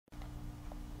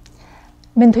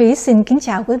Minh Thúy xin kính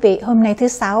chào quý vị hôm nay thứ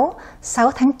Sáu,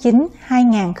 6 tháng 9,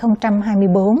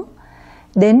 2024.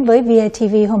 Đến với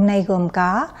VATV hôm nay gồm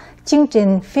có chương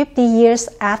trình 50 Years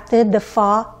After the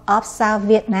Fall of South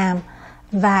Vietnam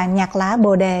và nhạc lá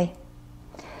Bồ Đề.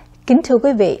 Kính thưa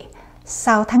quý vị,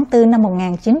 sau tháng 4 năm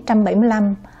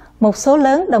 1975, một số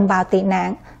lớn đồng bào tị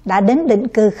nạn đã đến định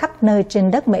cư khắp nơi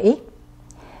trên đất Mỹ.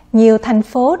 Nhiều thành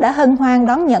phố đã hân hoan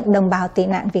đón nhận đồng bào tị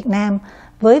nạn Việt Nam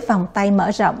với vòng tay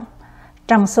mở rộng.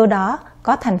 Trong số đó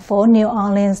có thành phố New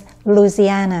Orleans,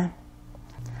 Louisiana.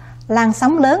 Làn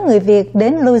sóng lớn người Việt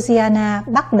đến Louisiana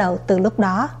bắt đầu từ lúc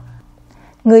đó.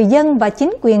 Người dân và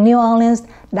chính quyền New Orleans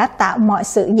đã tạo mọi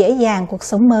sự dễ dàng cuộc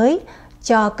sống mới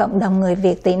cho cộng đồng người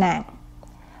Việt tị nạn.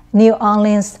 New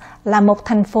Orleans là một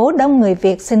thành phố đông người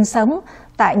Việt sinh sống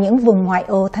tại những vùng ngoại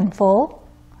ô thành phố.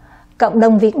 Cộng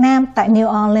đồng Việt Nam tại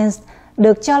New Orleans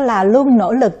được cho là luôn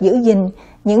nỗ lực giữ gìn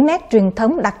những nét truyền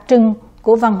thống đặc trưng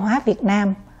của văn hóa Việt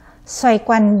Nam, xoay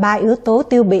quanh 3 yếu tố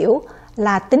tiêu biểu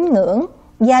là tín ngưỡng,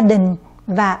 gia đình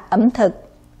và ẩm thực.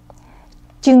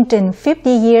 Chương trình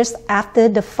 50 Years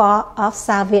After the Fall of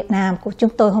South Vietnam của chúng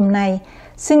tôi hôm nay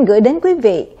xin gửi đến quý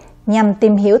vị nhằm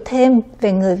tìm hiểu thêm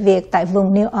về người Việt tại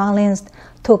vùng New Orleans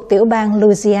thuộc tiểu bang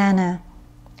Louisiana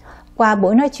qua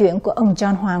buổi nói chuyện của ông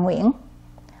John Hòa Nguyễn.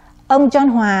 Ông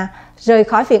John Hòa rời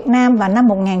khỏi Việt Nam vào năm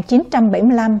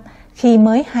 1975 khi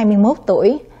mới 21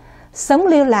 tuổi, sống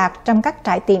lưu lạc trong các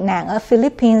trại tị nạn ở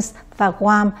Philippines và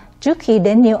Guam trước khi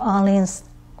đến New Orleans.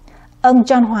 Ông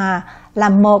John Hòa là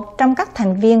một trong các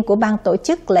thành viên của ban tổ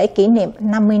chức lễ kỷ niệm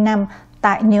 50 năm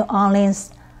tại New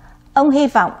Orleans. Ông hy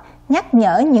vọng nhắc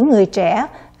nhở những người trẻ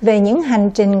về những hành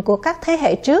trình của các thế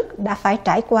hệ trước đã phải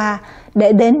trải qua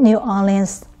để đến New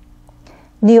Orleans.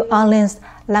 New Orleans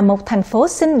là một thành phố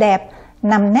xinh đẹp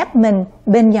nằm nép mình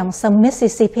bên dòng sông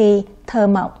Mississippi thơ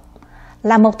mộng,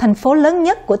 là một thành phố lớn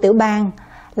nhất của tiểu bang,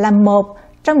 là một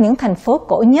trong những thành phố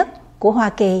cổ nhất của Hoa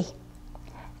Kỳ.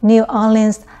 New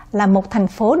Orleans là một thành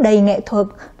phố đầy nghệ thuật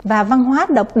và văn hóa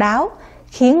độc đáo,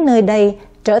 khiến nơi đây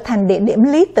trở thành địa điểm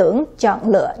lý tưởng chọn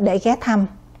lựa để ghé thăm.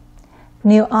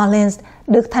 New Orleans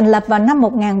được thành lập vào năm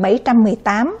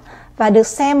 1718 và được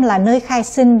xem là nơi khai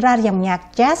sinh ra dòng nhạc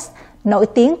jazz nổi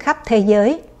tiếng khắp thế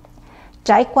giới.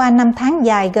 Trải qua năm tháng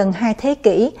dài gần 2 thế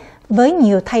kỷ với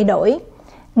nhiều thay đổi,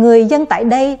 người dân tại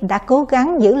đây đã cố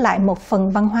gắng giữ lại một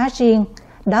phần văn hóa riêng,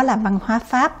 đó là văn hóa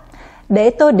Pháp, để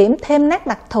tô điểm thêm nét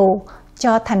đặc thù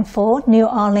cho thành phố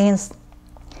New Orleans.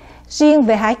 Riêng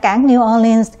về hải cảng New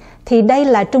Orleans thì đây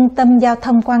là trung tâm giao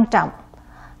thông quan trọng.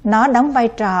 Nó đóng vai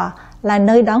trò là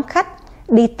nơi đón khách,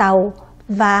 đi tàu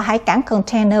và hải cảng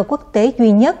container quốc tế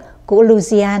duy nhất của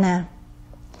Louisiana.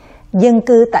 Dân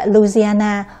cư tại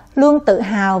Louisiana luôn tự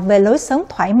hào về lối sống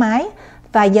thoải mái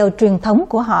và giàu truyền thống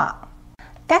của họ.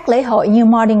 Các lễ hội như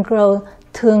Mardi Gras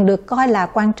thường được coi là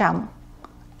quan trọng.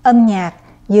 Âm nhạc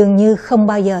dường như không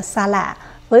bao giờ xa lạ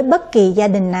với bất kỳ gia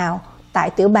đình nào tại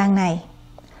tiểu bang này.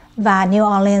 Và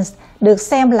New Orleans được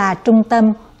xem là trung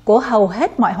tâm của hầu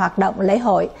hết mọi hoạt động lễ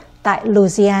hội tại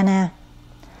Louisiana.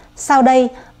 Sau đây,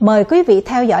 mời quý vị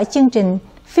theo dõi chương trình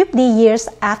 50 Years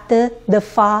After the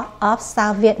Fall of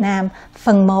South Vietnam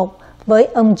phần 1 với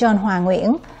ông John Hòa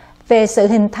Nguyễn về sự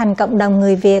hình thành cộng đồng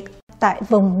người Việt tại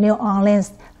vùng New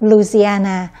Orleans,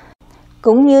 Louisiana,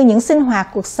 cũng như những sinh hoạt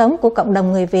cuộc sống của cộng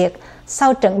đồng người Việt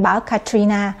sau trận bão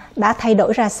Katrina đã thay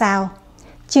đổi ra sao.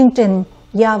 Chương trình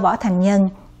do Võ Thành Nhân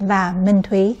và Minh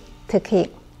Thúy thực hiện.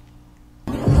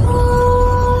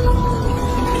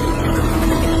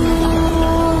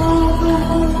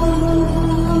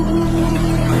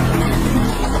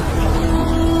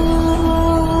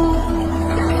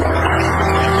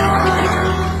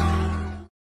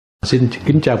 Xin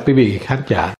kính chào quý vị khán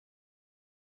giả.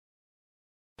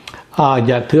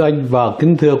 Dạ thưa anh và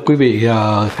kính thưa quý vị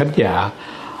khán giả,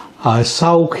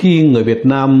 sau khi người Việt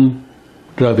Nam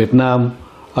rời Việt Nam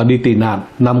đi tị nạn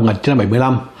năm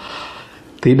 1975,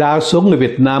 thì đa số người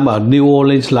Việt Nam ở New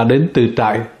Orleans là đến từ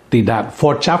trại tị nạn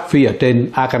Fort Chaffee ở trên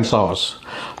Arkansas.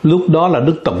 Lúc đó là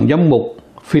Đức Tổng giám mục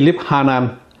Philip Hannan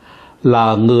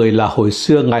là hồi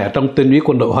xưa ngài ở trong Tên úy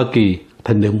quân đội Hoa Kỳ,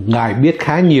 thành ra ngài biết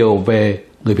khá nhiều về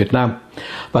người Việt Nam.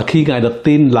 Và khi ngài được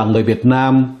tin là người Việt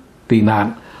Nam tị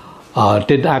nạn ở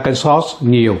trên Arkansas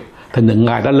nhiều, thành ra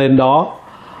ngài đã lên đó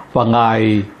và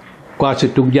ngài qua sự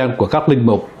trung gian của các linh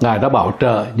mục, ngài đã bảo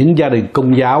trợ những gia đình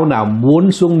Công giáo nào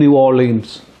muốn xuống New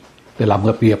Orleans để làm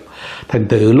lập nghiệp. Thành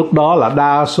thử lúc đó là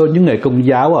đa số những người Công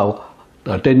giáo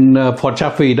ở trên Fort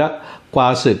Chaffee đó,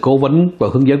 qua sự cố vấn và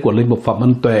hướng dẫn của linh mục Phạm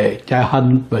Ân Tuệ, cha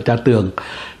Hân và cha Tường,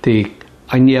 thì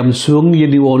anh em xuống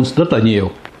New Orleans rất là nhiều.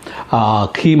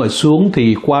 Khi mà xuống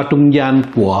thì qua trung gian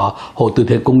của Hội Từ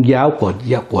thiện Công giáo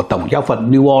của Tổng giáo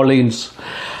phận New Orleans,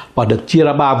 và được chia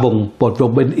ra 3 vùng. Một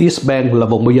vùng bên East Bank là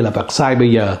vùng bây giờ là Versailles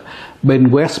bây giờ, bên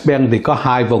West Bank thì có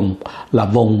 2 vùng là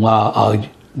vùng ở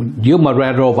giữa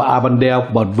Marrero và Avondale,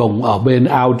 một vùng ở bên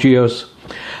Algiers.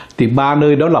 Thì 3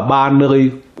 nơi đó là 3 nơi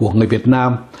của người Việt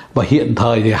Nam, và hiện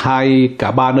thời thì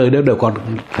cả 3 nơi đó đều còn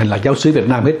thành là giáo xứ Việt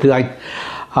Nam hết, thưa anh.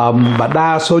 Và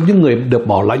đa số những người được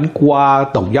bảo lãnh qua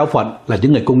tổng giáo phận là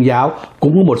những người Công giáo,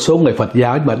 cũng có một số người Phật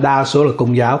giáo, nhưng mà đa số là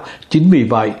Công giáo. Chính vì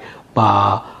vậy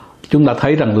và chúng ta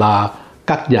thấy rằng là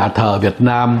các nhà thờ Việt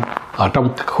Nam ở trong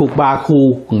ba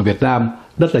khu của người Việt Nam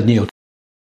rất là nhiều.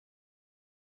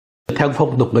 Theo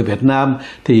phong tục người Việt Nam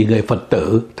thì người Phật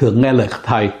tử thường nghe lời các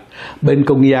thầy, bên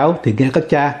Công giáo thì nghe các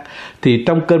cha. Thì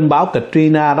trong cơn bão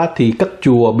Katrina đó thì các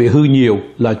chùa bị hư nhiều,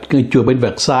 là cái chùa bên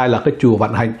Versailles là cái chùa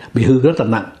Vạn Hạnh bị hư rất là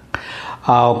nặng.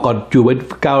 Còn chùa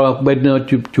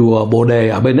chùa Bồ Đề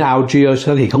ở bên Algiers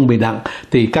thì không bị nặng,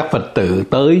 thì các Phật tử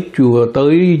tới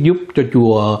giúp cho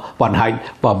chùa Vạn Hạnh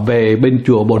và về bên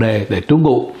chùa Bồ Đề để trú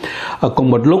ngụ. Còn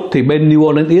một lúc thì bên New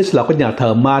Orleans East là có nhà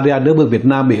thờ Maria Nữ Vương Việt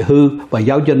Nam bị hư và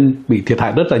giáo dân bị thiệt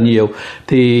hại rất là nhiều,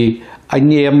 thì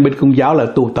anh em bên Công giáo là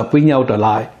tụ tập với nhau trở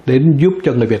lại đến giúp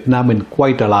cho người Việt Nam mình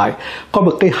quay trở lại. Có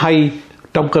một cái hay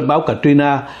trong cơn bão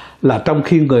Katrina là trong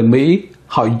khi người Mỹ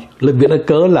họ lên viện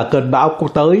cớ là cơn bão có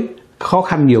tới khó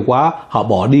khăn nhiều quá, họ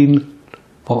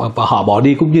bỏ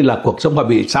đi cũng như là cuộc sống họ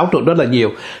bị xáo trộn rất là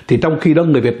nhiều. Thì trong khi đó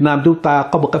người Việt Nam chúng ta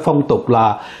có một cái phong tục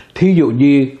là thí dụ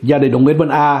như gia đình ông Nguyễn Văn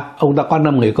A, ông ta có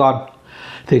 5 người con.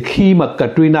 Thì khi mà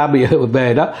Katrina bị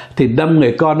về đó thì 5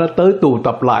 người con nó tới tụ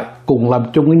tập lại cùng làm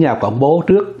chung với nhà của ông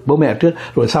bố mẹ trước,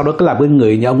 rồi sau đó cứ làm với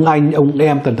người nhà ông anh, ông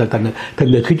em,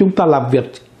 thành khi chúng ta làm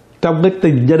việc trong cái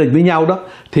tình gia đình với nhau đó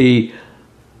thì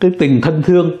cái tình thân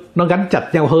thương nó gắn chặt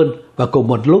nhau hơn, và cùng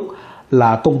một lúc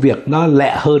là công việc nó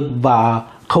lẹ hơn và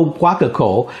không quá cực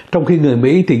khổ. Trong khi người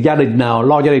Mỹ thì gia đình nào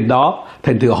lo gia đình đó,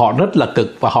 thành thử họ rất là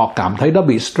cực và họ cảm thấy nó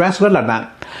bị stress rất là nặng.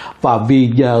 Và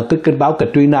vì nhờ cái cơn bão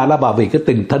Katrina đó và vì cái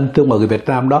tình thân thương của người Việt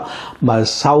Nam đó mà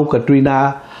sau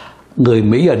Katrina người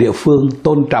Mỹ ở địa phương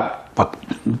tôn trọng và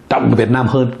trọng người Việt Nam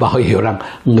hơn, và họ hiểu rằng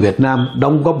người Việt Nam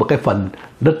đóng góp một cái phần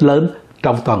rất lớn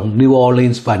trong toàn New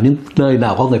Orleans và những nơi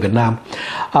nào có người Việt Nam.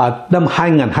 Năm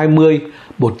 2020,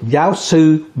 một giáo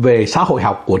sư về xã hội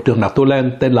học của trường Đại học Tulane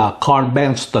tên là Carl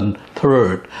Benston III,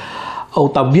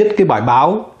 ông ta viết cái bài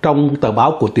báo trong tờ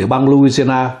báo của tiểu bang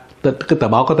Louisiana. Cái tờ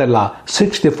báo có tên là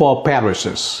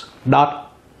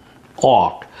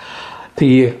 64parishes.org.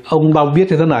 Thì ông ta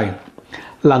viết như thế này,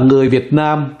 là người Việt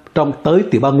Nam trong tới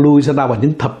tiểu bang Louisiana vào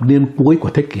những thập niên cuối của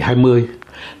thế kỷ 20.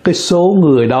 Cái số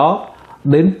người đó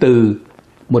đến từ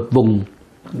một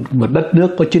đất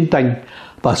nước có chiến tranh,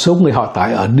 và số người họ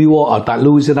ở tại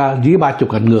Louisiana dưới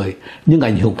 30.000 người, nhưng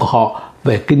ảnh hưởng của họ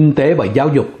về kinh tế và giáo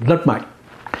dục rất mạnh.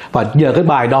 Và nhờ cái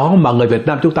bài đó mà người Việt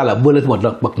Nam chúng ta là vươn lên một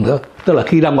bậc nữa. Tức là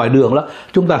khi ra ngoài đường đó,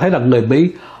 chúng ta thấy rằng người Mỹ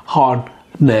họ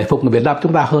nể phục người Việt Nam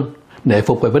chúng ta hơn, nể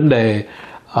phục về vấn đề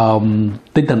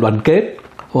tinh thần đoàn kết,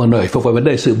 và nể phục về vấn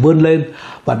đề sự vươn lên.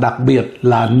 Và đặc biệt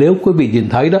là nếu quý vị nhìn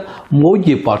thấy đó, mỗi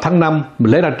dịp vào tháng 5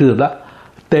 mình lấy ra trường đó,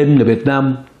 tên người Việt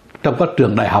Nam trong các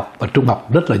trường đại học và trung học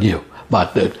rất là nhiều, và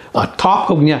ở top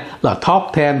không nha, là top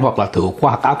 10 hoặc là thủ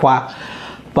khoa, cả khoa.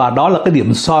 Và đó là cái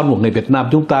điểm son của người Việt Nam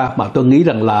chúng ta, mà tôi nghĩ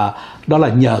rằng là đó là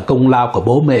nhờ công lao của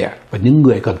bố mẹ và những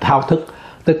người còn thao thức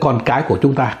tới con cái của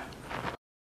chúng ta.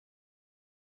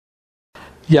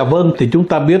 Dạ vâng, thì chúng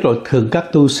ta biết rồi, thường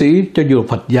các tu sĩ cho dù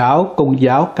Phật giáo, Công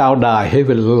giáo, Cao Đài hay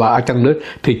là ai chăng nữa,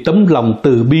 thì tấm lòng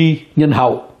từ bi nhân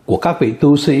hậu của các vị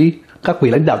tu sĩ, các vị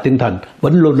lãnh đạo tinh thần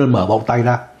vẫn luôn luôn mở vòng tay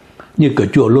ra, như cửa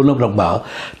chùa luôn luôn rộng mở.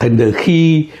 Thành từ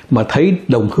khi mà thấy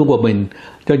đồng hương của mình,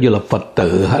 cho dù là Phật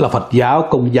tử hay là Phật giáo,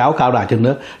 Công giáo, Cao Đài chăng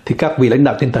nữa, thì các vị lãnh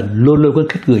đạo tinh thần luôn luôn khuyến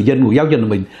khích người dân của giáo dân của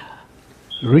mình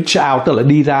reach out, tức là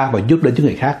đi ra và giúp đỡ những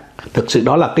người khác. Thực sự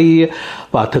đó là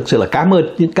và thực sự là cảm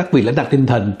ơn những các vị lãnh đạo tinh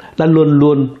thần đã luôn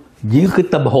luôn giữ cái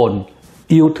tâm hồn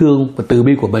yêu thương và từ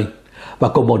bi của mình. Và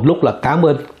cùng một lúc là cảm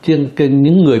ơn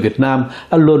những người Việt Nam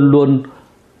đã luôn luôn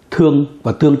thương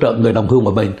và tương trợ người đồng hương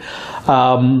của mình.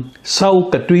 Sau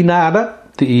Katrina đó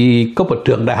thì có một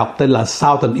trường đại học tên là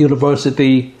Southern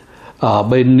University ở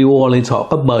bên New Orleans, họ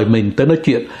có mời mình tới nói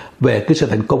chuyện về cái sự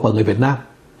thành công của người Việt Nam.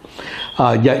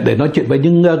 Vậy để nói chuyện với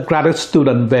những graduate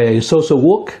student về social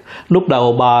work. Lúc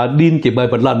đầu bà Dean chỉ mời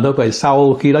một lần thôi, về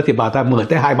sau khi đó thì bà ta mời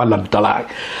tới 2-3 lần trở lại.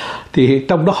 Thì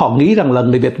trong đó họ nghĩ rằng là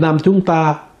người Việt Nam chúng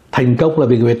ta thành công là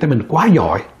vì người Việt Nam mình quá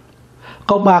giỏi.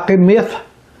 Có ba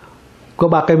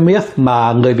cái myth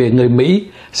mà người Mỹ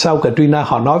sau Katrina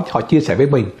họ chia sẻ với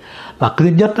mình. Là cái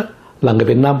thứ nhất đó, là người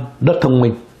Việt Nam rất thông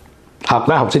minh, học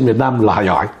sinh Việt Nam là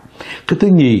giỏi. Cái thứ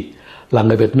nhì là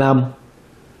người Việt Nam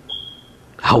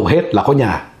hầu hết là có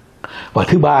nhà. Và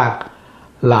thứ ba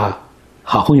là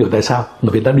họ không hiểu tại sao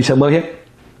người Việt Nam đi xe mới hết,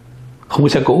 không có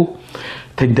xe cũ.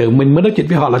 Thành thử mình mới nói chuyện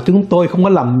với họ là chúng tôi không có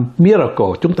làm miracle,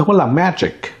 chúng tôi không có làm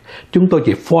magic, chúng tôi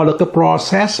chỉ follow cái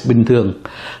process bình thường.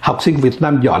 Học sinh Việt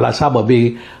Nam giỏi là sao? Bởi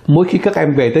vì mỗi khi các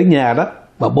em về tới nhà đó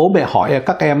và bố mẹ hỏi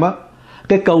các em á,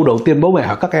 cái câu đầu tiên bố mẹ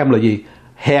hỏi các em là gì?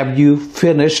 Have you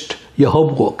finished your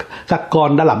homework? Các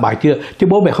con đã làm bài chưa? Chứ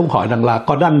bố mẹ không hỏi rằng là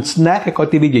con đã ăn snack hay coi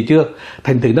tivi gì chưa.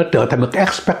 Thành thử nó trở thành một cái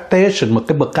expectation, một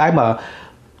cái mà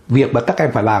việc mà các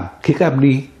em phải làm khi các em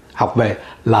đi học về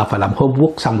là phải làm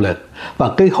homework xong lên. Và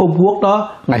cái homework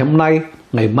đó ngày hôm nay,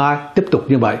 ngày mai tiếp tục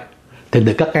như vậy. Thành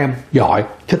thử các em giỏi,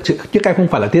 chứ các em không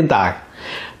phải là thiên tài.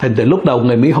 Thành thử lúc đầu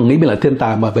người Mỹ họ nghĩ mình là thiên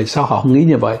tài, mà về sau họ không nghĩ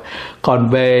như vậy. Còn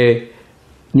về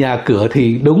nhà cửa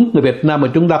thì đúng, người Việt Nam mà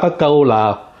chúng ta có câu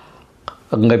là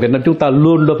người Việt Nam chúng ta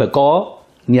luôn luôn phải có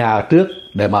nhà trước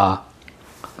để mà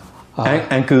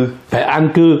an cư, phải an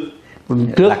cư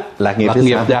trước lạc nghiệp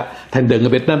dạ. Thành thử người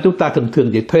Việt Nam chúng ta thường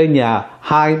chỉ thuê nhà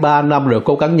 2-3 năm rồi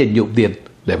cố gắng dành dụm tiền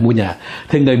để mua nhà.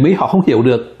 Thì người Mỹ họ không hiểu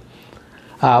được.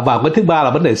 Và cái thứ ba là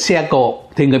vấn đề xe cộ.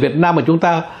 Thì người Việt Nam mà chúng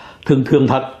ta thường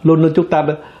thật luôn luôn chúng ta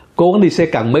cố gắng đi xe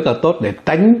càng mấy càng tốt để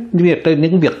tránh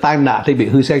những việc tai nạn hay bị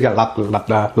hư xe lặt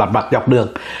vặt dọc đường.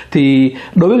 Thì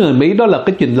đối với người Mỹ đó là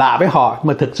cái chuyện lạ với họ,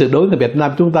 mà thực sự đối với người Việt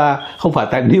Nam chúng ta, không phải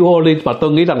tại New Orleans mà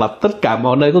tôi nghĩ rằng là tất cả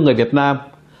mọi nơi có người Việt Nam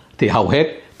thì hầu hết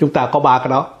chúng ta có ba cái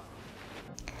đó.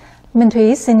 Minh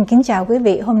Thúy xin kính chào quý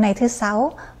vị hôm nay thứ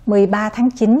Sáu 13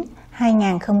 tháng 9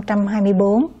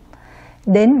 2024.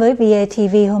 Đến với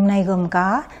VATV hôm nay gồm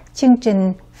có chương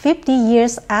trình 50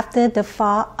 Years After the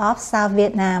Fall of South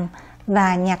Vietnam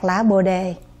và nhạc lá bồ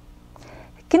đề.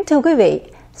 Kính thưa quý vị,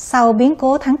 sau biến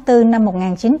cố tháng 4 năm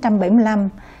 1975,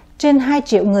 trên 2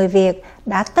 triệu người Việt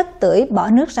đã tất tưởi bỏ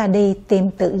nước ra đi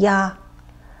tìm tự do.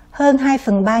 Hơn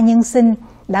 2/3 nhân sinh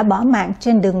đã bỏ mạng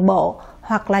trên đường bộ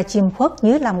hoặc là chìm khuất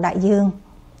dưới lòng đại dương.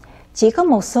 Chỉ có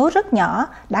một số rất nhỏ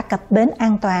đã cập bến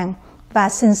an toàn và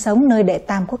sinh sống nơi đệ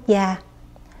tam quốc gia.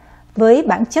 Với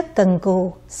bản chất cần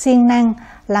cù, siêng năng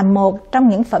là một trong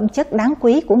những phẩm chất đáng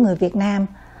quý của người Việt Nam.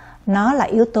 Nó là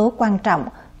yếu tố quan trọng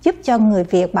giúp cho người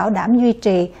Việt bảo đảm duy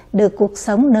trì được cuộc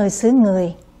sống nơi xứ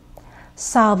người.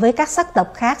 So với các sắc tộc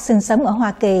khác sinh sống ở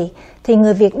Hoa Kỳ, thì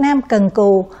người Việt Nam cần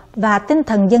cù và tinh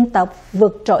thần dân tộc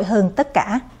vượt trội hơn tất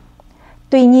cả.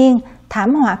 Tuy nhiên,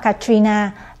 thảm họa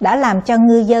Katrina đã làm cho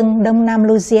ngư dân Đông Nam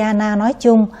Louisiana nói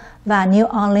chung và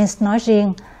New Orleans nói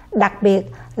riêng, đặc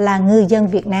biệt là ngư dân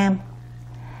Việt Nam.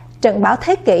 Trận bão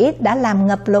thế kỷ đã làm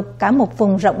ngập lụt cả một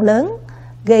vùng rộng lớn,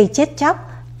 gây chết chóc,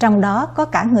 trong đó có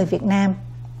cả người Việt Nam.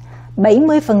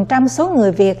 70% số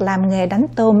người Việt làm nghề đánh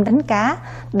tôm, đánh cá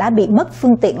đã bị mất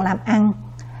phương tiện làm ăn.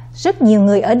 Rất nhiều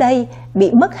người ở đây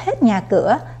bị mất hết nhà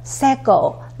cửa, xe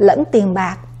cộ lẫn tiền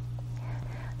bạc.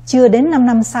 Chưa đến 5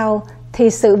 năm sau thì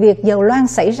sự việc dầu loang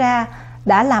xảy ra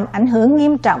đã làm ảnh hưởng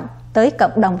nghiêm trọng tới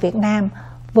cộng đồng Việt Nam,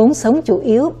 vốn sống chủ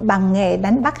yếu bằng nghề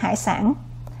đánh bắt hải sản.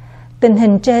 Tình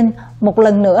hình trên một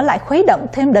lần nữa lại khuấy động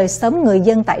thêm đời sống người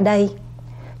dân tại đây.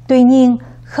 Tuy nhiên,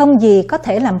 không gì có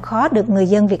thể làm khó được người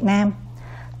dân Việt Nam.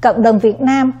 Cộng đồng Việt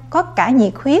Nam có cả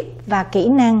nhiệt huyết và kỹ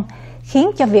năng,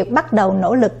 khiến cho việc bắt đầu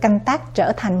nỗ lực canh tác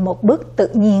trở thành một bước tự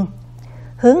nhiên,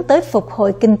 hướng tới phục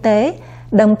hồi kinh tế,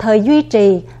 đồng thời duy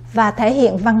trì và thể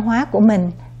hiện văn hóa của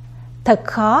mình. Thật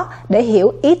khó để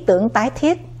hiểu ý tưởng tái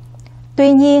thiết.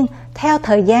 Tuy nhiên, theo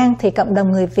thời gian thì cộng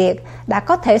đồng người Việt đã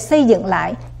có thể xây dựng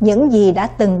lại những gì đã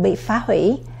từng bị phá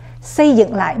hủy, xây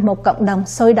dựng lại một cộng đồng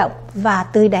sôi động và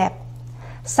tươi đẹp.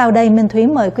 Sau đây, Minh Thúy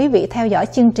mời quý vị theo dõi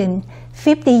chương trình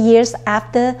 50 Years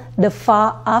After the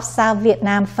Fall of South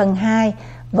Vietnam phần 2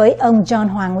 với ông John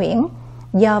Hòa Nguyễn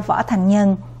do Võ Thành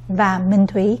Nhân và Minh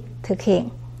Thúy thực hiện.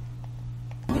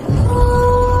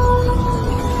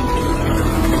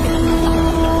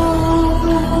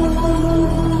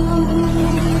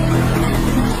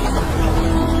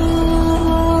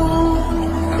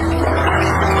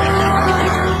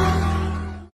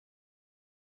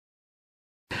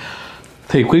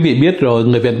 Thì quý vị biết rồi,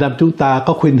 người Việt Nam chúng ta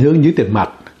có khuynh hướng dưới tiền mặt,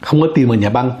 không có tiền vào nhà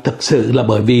băng. Thực sự là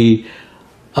bởi vì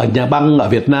ở nhà băng ở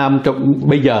Việt Nam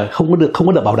bây giờ không có được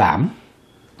bảo đảm.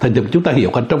 Thành ra chúng ta hiểu,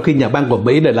 còn trong khi nhà băng của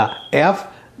Mỹ này là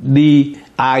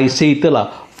FDIC, tức là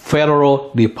Federal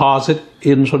Deposit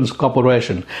Insurance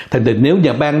Corporation. Thành ra nếu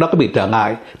nhà băng đó có bị trở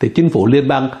ngại thì chính phủ liên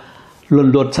bang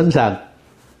luôn luôn sẵn sàng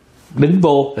đứng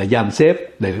vô để dàn xếp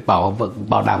để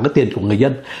bảo đảm cái tiền của người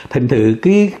dân. Thành thử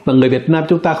người Việt Nam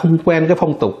chúng ta không quen cái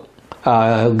phong tục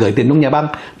gửi tiền trong nhà băng.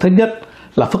 Thứ nhất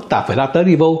là phức tạp, phải ra tới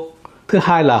đi vô. Thứ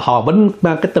hai là họ vẫn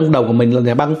mang cái tân đồng của mình là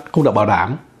nhà băng không được bảo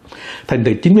đảm. Thành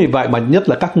thử chính vì vậy mà nhất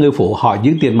là các ngư phủ họ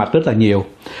giữ tiền mặt rất là nhiều,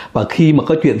 và khi mà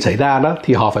có chuyện xảy ra đó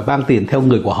thì họ phải mang tiền theo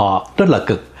người của họ rất là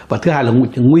cực. Và thứ hai là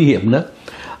nguy hiểm nữa.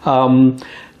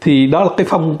 Thì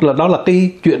đó là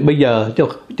cái chuyện bây giờ,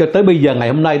 cho tới bây giờ ngày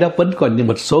hôm nay đó vẫn còn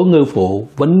một số ngư phủ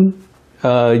vẫn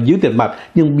giữ tiền mặt,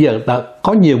 nhưng bây giờ đã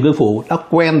có nhiều ngư phủ đã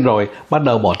quen rồi, bắt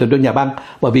đầu bỏ tiền cho nhà băng.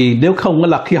 Bởi vì nếu không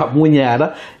là khi họ mua nhà đó,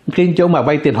 cái chỗ mà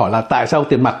vay tiền hỏi là tại sao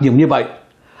tiền mặt nhiều như vậy,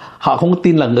 họ không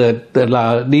tin là người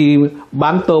là đi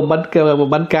bán tôm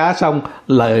bán cá xong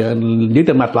là giữ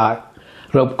tiền mặt lại.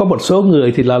 Rồi có một số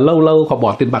người thì là lâu họ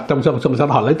bỏ tiền mặt trong xong sau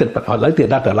đó họ lấy tiền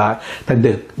ra trở lại. Thành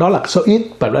thử đó là số ít,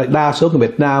 và đa số người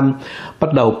Việt Nam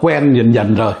bắt đầu quen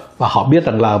dần rồi, và họ biết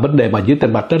rằng là vấn đề mà giữ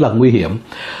tiền mặt rất là nguy hiểm.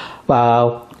 Và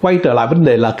quay trở lại vấn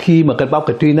đề là khi mà cơn bão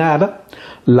Katrina đó,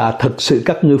 là thực sự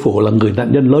các ngư phủ là người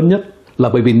nạn nhân lớn nhất. Là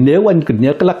bởi vì nếu anh cần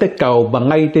nhớ cái cầu mà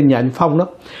ngay trên nhà anh Phong đó,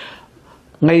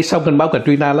 ngay sau cơn bão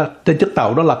Katrina đó, trên chiếc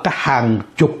tàu đó là các hàng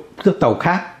chục chiếc tàu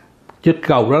khác. Chiếc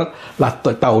cầu đó là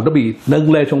tàu nó bị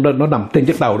nâng lên, xong đó nó nằm trên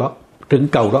chiếc tàu đó, trên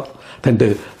cầu đó. Thành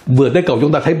từ vừa tới cầu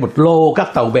chúng ta thấy một lô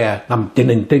các tàu bè nằm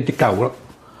trên chiếc cầu đó.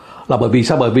 Là bởi vì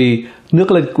sao? Bởi vì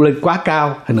nước lên quá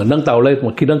cao, thành nó nâng tàu lên,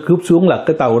 một khi nó cướp xuống là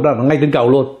cái tàu đó ngay trên cầu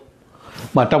luôn.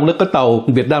 Mà trong nước cái tàu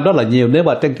Việt Nam rất là nhiều, nếu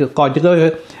mà coi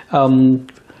chứ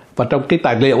và trong cái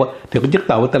tài liệu thì có chiếc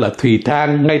tàu tên là Thủy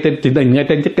Thang ngay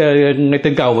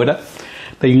trên cầu vậy đó.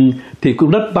 Thì cũng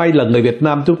rất may là người Việt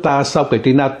Nam chúng ta sau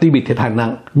Katrina tuy bị thiệt hại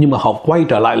nặng, nhưng mà họ quay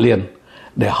trở lại liền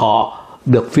để họ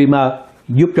được FEMA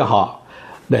giúp cho họ,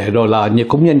 để rồi là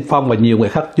cũng như anh Phong và nhiều người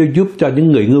khác giúp cho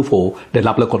những người ngư phủ để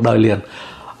lập lại cuộc đời liền.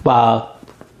 Và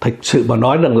thật sự mà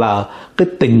nói rằng là cái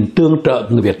tình tương trợ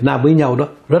người Việt Nam với nhau đó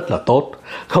rất là tốt,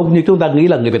 không như chúng ta nghĩ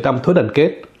là người Việt Nam thối đoàn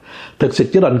kết. Thực sự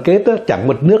chứ đoàn kết đó, chẳng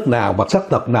một nước nào và sắc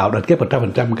tộc nào đoàn kết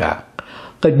 100% cả.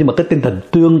 Nhưng mà cái tinh thần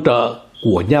tương trợ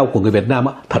của nhau của người Việt Nam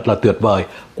á, thật là tuyệt vời.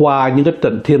 Qua những cái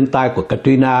trận thiên tai của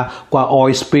Katrina, qua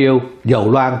oil spill,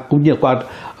 dầu loang, cũng như qua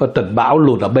trận bão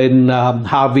lụt ở bên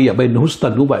Harvey, ở bên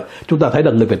Houston cũng vậy, chúng ta thấy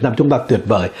rằng người Việt Nam chúng ta tuyệt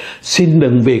vời. Xin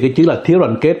đừng vì cái chữ là thiếu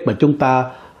đoàn kết mà chúng ta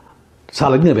xa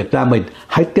lánh người Việt Nam mình.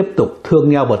 Hãy tiếp tục thương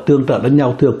nhau và tương trợ lẫn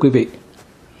nhau, thưa quý vị.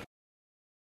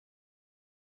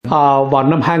 Vào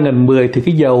năm 2010 thì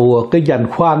cái giàn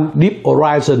khoan Deep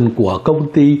Horizon của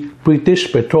công ty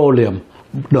British Petroleum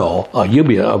đổ ở dưới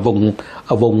biển, ở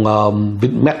vùng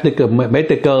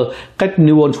Mexico, cách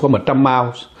New Orleans khoảng 100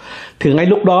 miles. Thì ngay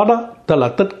lúc đó tức là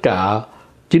tất cả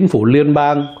chính phủ liên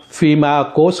bang, FEMA,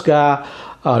 Coast Guard,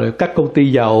 các công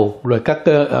ty dầu, rồi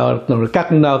các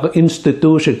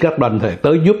institution, các đoàn thể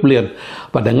tới giúp liền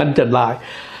và để ngăn chặn lại.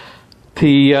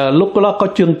 Thì lúc đó có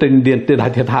chương trình tiền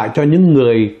thiệt hại cho những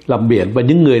người làm biển và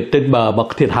những người trên bờ mà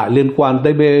thiệt hại liên quan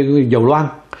tới dầu loang.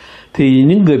 Thì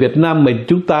những người Việt Nam mình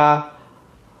chúng ta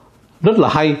rất là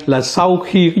hay là sau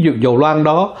khi cái vụ dầu loang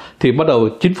đó thì bắt đầu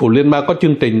chính phủ liên bang có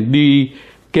chương trình đi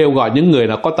kêu gọi những người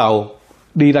nào có tàu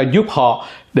đi ra giúp họ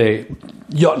để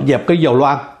dọn dẹp cái dầu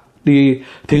loang đi.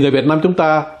 Thì người Việt Nam chúng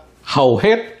ta hầu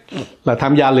hết là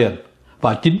tham gia liền,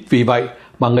 và chính vì vậy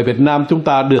mà người Việt Nam chúng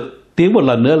ta được tiếng một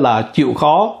lần nữa là chịu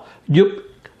khó giúp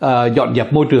dọn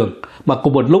dẹp môi trường. Mà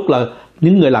cùng một lúc là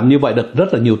những người làm như vậy được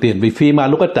rất là nhiều tiền, vì FEMA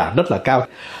lúc đó trả rất là cao.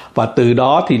 Và từ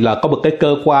đó thì là có một cái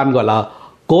cơ quan gọi là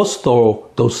Coastal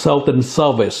to Southern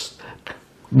Service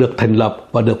được thành lập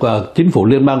và được chính phủ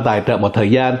liên bang tài trợ một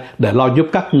thời gian để lo giúp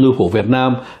các ngư phủ Việt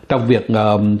Nam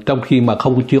trong khi mà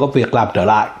chưa có việc làm trở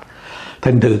lại.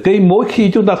 Thành thử mỗi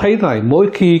khi chúng ta thấy này, mỗi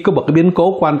khi có một cái biến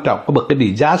cố quan trọng, có một cái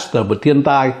disaster, một thiên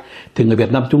tai, thì người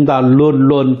Việt Nam chúng ta luôn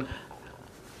luôn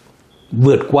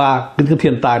vượt qua những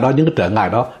thiên tai đó, những cái trở ngại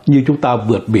đó, như chúng ta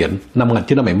vượt biển năm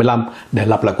 1975 để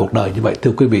lập lại cuộc đời như vậy,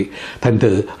 thưa quý vị. Thành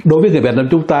thử đối với người Việt Nam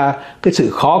chúng ta, cái sự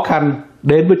khó khăn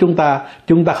đến với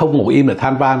chúng ta không ngồi im để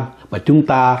than van, mà chúng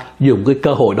ta dùng cái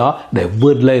cơ hội đó để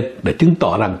vươn lên, để chứng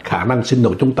tỏ rằng khả năng sinh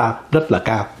nổi chúng ta rất là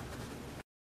cao.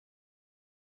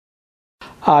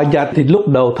 Thì lúc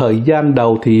đầu, thời gian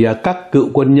đầu thì các cựu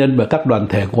quân nhân và các đoàn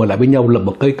thể ngồi lại với nhau lập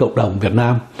một cái cộng đồng Việt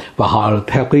Nam, và họ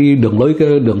theo cái đường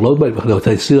lối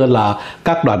thời xưa là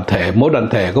các đoàn thể, mỗi đoàn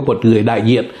thể có một người đại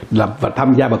diện làm và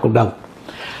tham gia vào cộng đồng.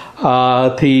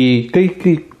 Thì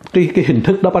cái hình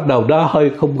thức đó bắt đầu đã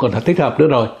hơi không còn thích hợp nữa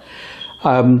rồi.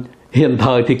 Hiện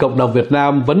thời thì cộng đồng Việt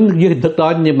Nam vẫn với hình thức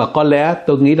đó, nhưng mà có lẽ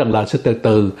tôi nghĩ rằng là sẽ từ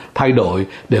từ thay đổi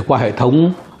để qua hệ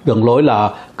thống đường lối là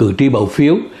cử tri bầu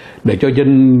phiếu, để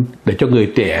cho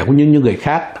người trẻ cũng như những người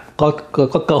khác có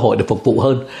cơ hội để phục vụ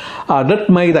hơn. Rất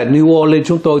may tại New Orleans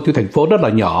chúng tôi thành phố rất là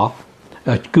nhỏ,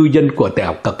 cư dân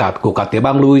của cả tiểu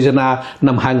bang Louisiana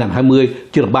năm 2020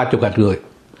 chưa được 30.000 người,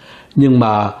 nhưng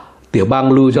mà tiểu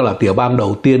bang Louisiana là tiểu bang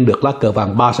đầu tiên được lá cờ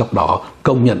vàng 3 sọc đỏ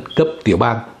công nhận cấp tiểu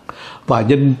bang, và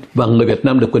người Việt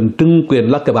Nam được trưng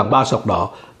quyền lá cờ vàng 3 sọc đỏ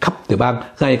khắp tiểu bang,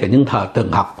 ngay cả những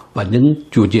trường học và những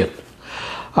chùa chiền.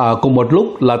 Cùng một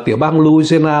lúc là tiểu bang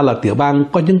Louisiana là tiểu bang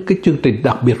có những cái chương trình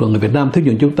đặc biệt của người Việt Nam. Thí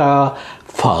dụ chúng ta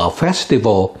phở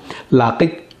festival là cái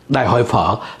đại hội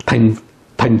phở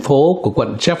thành phố của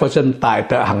quận Jefferson tài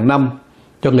trợ hàng năm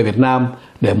cho người Việt Nam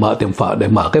để mở tiệm phở, để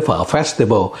mở cái phở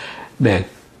festival để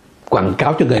quảng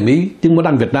cáo cho người Mỹ những món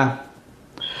ăn Việt Nam.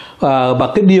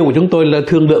 Và cái điều của chúng tôi là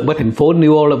thương lượng với thành phố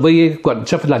New Orleans, với quận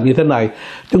Jefferson là như thế này.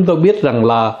 Chúng tôi biết rằng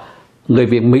là người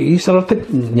Việt Mỹ sẽ rất thích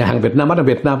nhà hàng Việt Nam, món ăn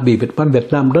Việt Nam, vì món ăn Việt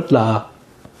Nam rất là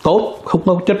tốt, không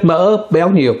có chất mỡ béo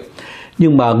nhiều.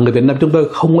 Nhưng mà người Việt Nam chúng tôi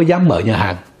không có dám mở nhà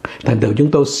hàng. Thành thử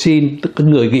chúng tôi xin cái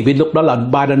người nghị viên lúc đó là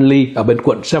Biden Lee ở bên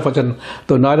quận Jefferson.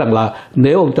 Tôi nói rằng là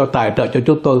nếu ông cho tài trợ cho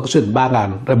chúng tôi có số tiền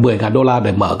 10.000 đô la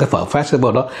để mở cái phở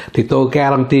festival đó, thì tôi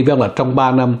guarantee với ông là trong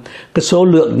 3 năm cái số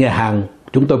lượng nhà hàng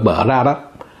chúng tôi mở ra đó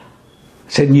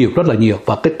sẽ nhiều, rất là nhiều.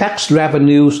 Và cái tax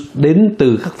revenues đến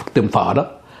từ các tiệm phở đó,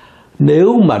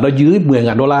 nếu mà nó dưới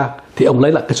 10.000 đô la thì ông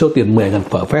lấy lại cái số tiền 10.000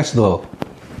 phở festival.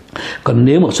 Còn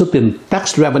nếu mà số tiền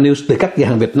tax revenues từ các nhà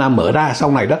hàng Việt Nam mở ra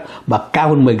sau này đó mà cao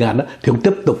hơn 10.000 đó, thì ông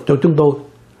tiếp tục cho chúng tôi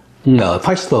mở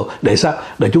festival. Để sao?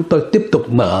 Để chúng tôi tiếp tục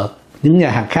mở những nhà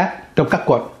hàng khác trong các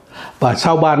quận. Và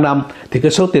sau 3 năm thì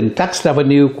cái số tiền tax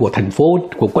revenue của thành phố,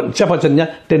 của quận Jefferson nhé,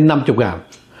 trên 50.000.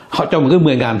 Họ cho một cái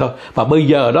 10.000 thôi. Và bây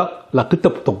giờ đó là cứ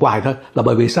tiếp tục hoài thôi. Là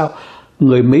bởi vì sao?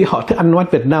 Người Mỹ họ thích ăn món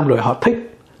Việt Nam rồi, họ thích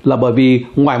là bởi vì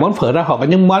ngoài món phở ra họ có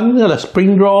những món như là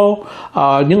spring roll,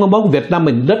 những món của Việt Nam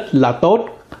mình rất là tốt,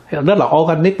 rất là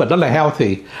organic và rất là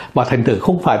healthy. Và thành thử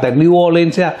không phải tại New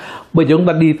Orleans nha, bây giờ chúng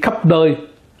ta đi khắp nơi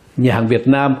nhà hàng Việt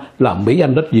Nam là Mỹ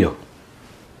ăn rất nhiều.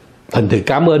 Thành thử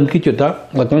cảm ơn cái chuyện đó,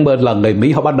 và cảm ơn là người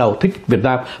Mỹ họ bắt đầu thích Việt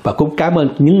Nam, và cũng cảm ơn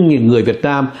những người Việt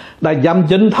Nam đã dám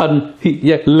dấn thân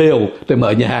liều để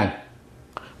mở nhà hàng.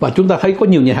 Và chúng ta thấy có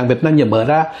nhiều nhà hàng Việt Nam mở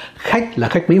ra, khách là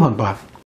khách Mỹ hoàn toàn.